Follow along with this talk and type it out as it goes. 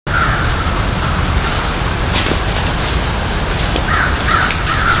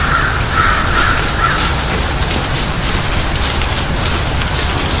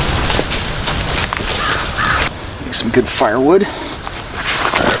good firewood. All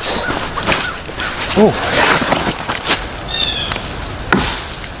right. Oh.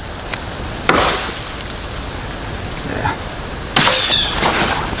 Yeah.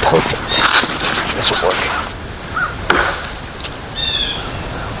 Perfect. This will work.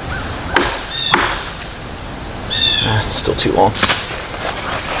 Still too long.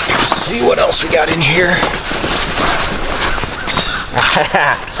 Let's see what else we got in here.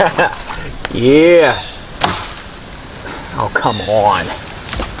 Yeah. Oh, come on.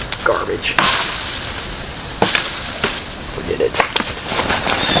 Garbage. Forget it.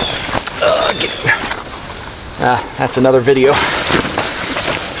 That's another video.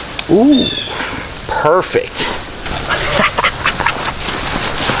 Ooh, perfect.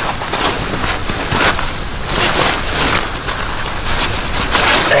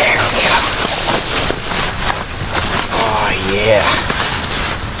 There we go. Oh, yeah.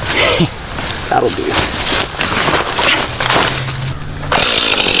 That'll do.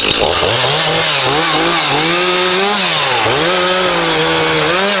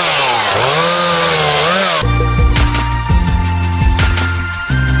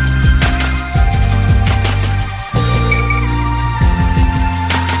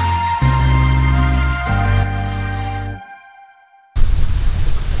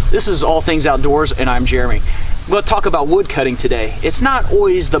 This is All Things Outdoors, and I'm Jeremy. We'll talk about wood cutting today. It's not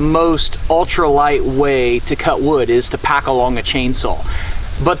always the most ultralight way to cut wood is to pack along a chainsaw,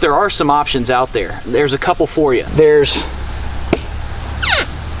 but there are some options out there. There's a couple for you. There's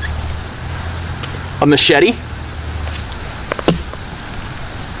a machete.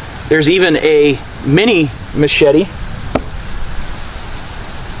 There's even a mini machete.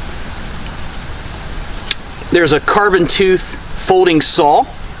 There's a carbon tooth folding saw.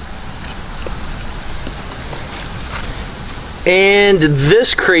 And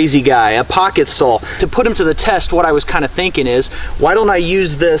this crazy guy, a pocket saw. To put him to the test, what I was kind of thinking is, why don't I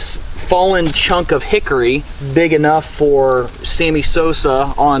use this fallen chunk of hickory big enough for Sammy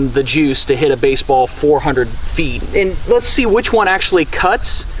Sosa on the juice to hit a baseball 400 feet? And let's see which one actually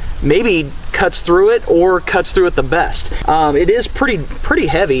cuts, maybe cuts through it or cuts through it the best. It is pretty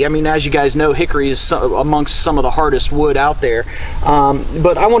heavy. I mean, as you guys know, hickory is amongst some of the hardest wood out there.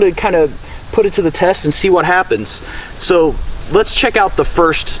 But I want to kind of put it to the test and see what happens. So let's check out the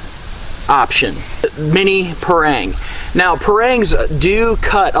first option, mini parang. Now, parangs do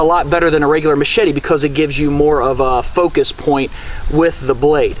cut a lot better than a regular machete because it gives you more of a focus point with the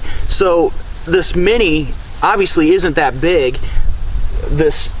blade. So this mini obviously isn't that big.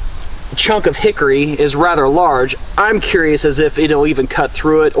 This chunk of hickory is rather large. I'm curious as if it'll even cut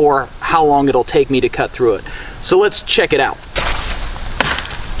through it or how long it'll take me to cut through it. So let's check it out.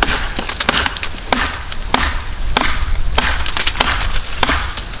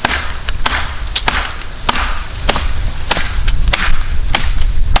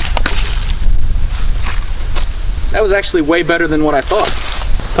 That was actually way better than what I thought.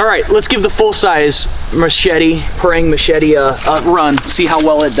 All right, let's give the full-size machete, parang machete, a run, see how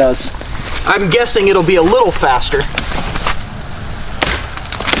well it does. I'm guessing it'll be a little faster.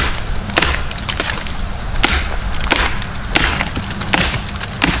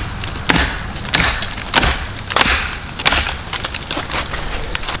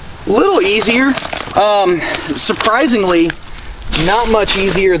 A little easier. Surprisingly, not much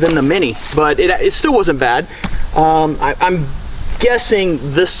easier than the mini, but it still wasn't bad. I'm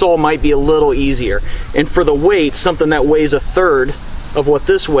guessing this saw might be a little easier, and for the weight, something that weighs a third of what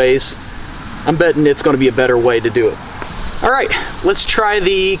this weighs, I'm betting it's going to be a better way to do it. All right, let's try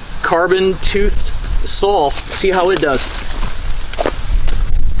the carbon toothed saw, see how it does.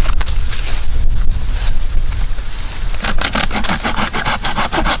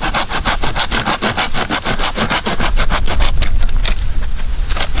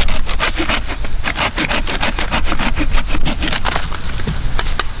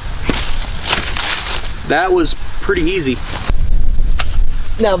 That was pretty easy.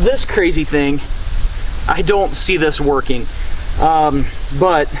 Now this crazy thing, I don't see this working,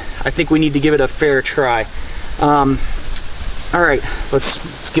 but I think we need to give it a fair try. All right,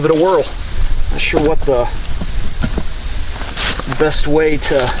 let's give it a whirl. Not sure what the best way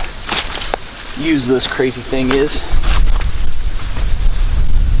to use this crazy thing is.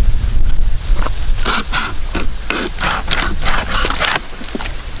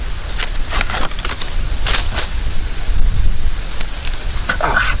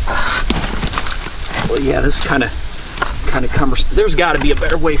 Well, yeah, this kind of cumbersome. There's got to be a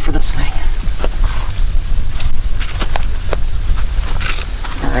better way for this thing.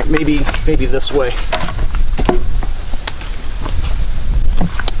 All right, maybe this way.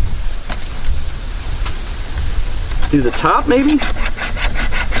 Do the top maybe?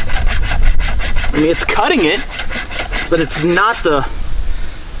 I mean, it's cutting it, but it's not the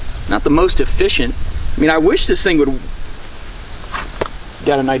most efficient. I mean, I wish this thing would.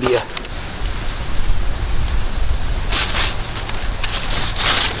 Got an idea.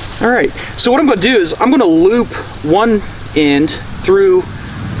 All right, so what I'm gonna do is I'm gonna loop one end through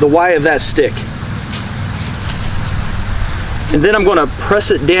the Y of that stick. And then I'm gonna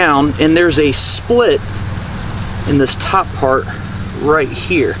press it down, and there's a split in this top part right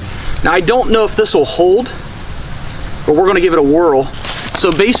here. Now, I don't know if this will hold, but we're gonna give it a whirl.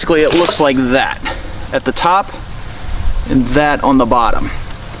 So basically it looks like that at the top and that on the bottom.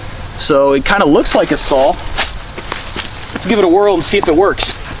 So it kind of looks like a saw. Let's give it a whirl and see if it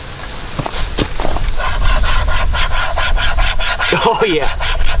works. Oh yeah.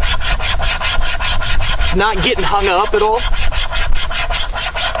 It's not getting hung up at all.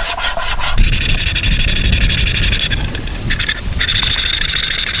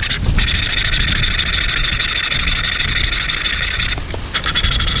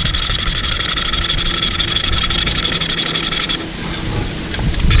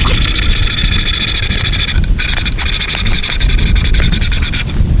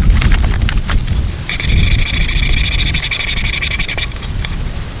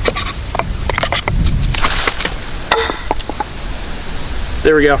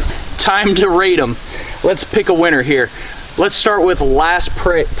 There we go. Time to rate them. Let's pick a winner here. Let's start with last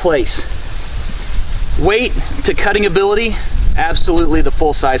place. Weight to cutting ability, absolutely the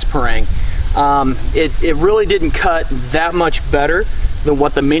full-size Parang. It really didn't cut that much better than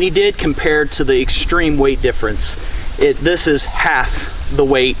what the Mini did compared to the extreme weight difference. This is half the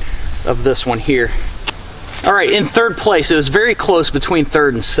weight of this one here. All right, in third place, it was very close between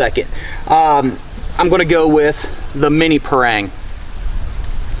third and second. I'm gonna go with the Mini Parang.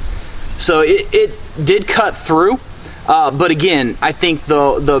 So it did cut through, but again, I think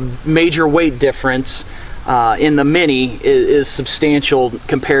the major weight difference in the Mini is substantial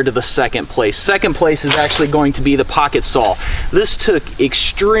compared to the second place. Second place is actually going to be the pocket saw. This took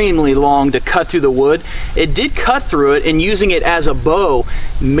extremely long to cut through the wood. It did cut through it, and using it as a bow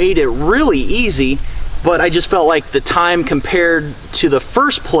made it really easy, but I just felt like the time compared to the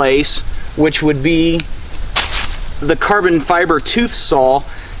first place, which would be the carbon fiber tooth saw,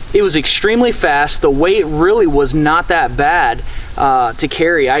 it was extremely fast. The weight really was not that bad to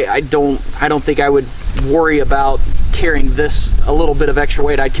carry. I don't think I would worry about carrying this a little bit of extra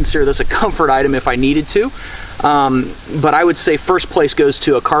weight. I'd consider this a comfort item if I needed to. But I would say first place goes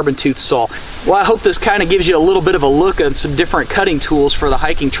to a carbon tooth saw. Well, I hope this kind of gives you a little bit of a look at some different cutting tools for the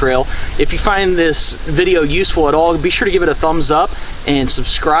hiking trail. If you find this video useful at all, be sure to give it a thumbs up and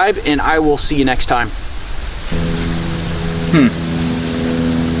subscribe, and I will see you next time.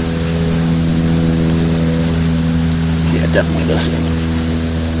 Yeah, definitely this.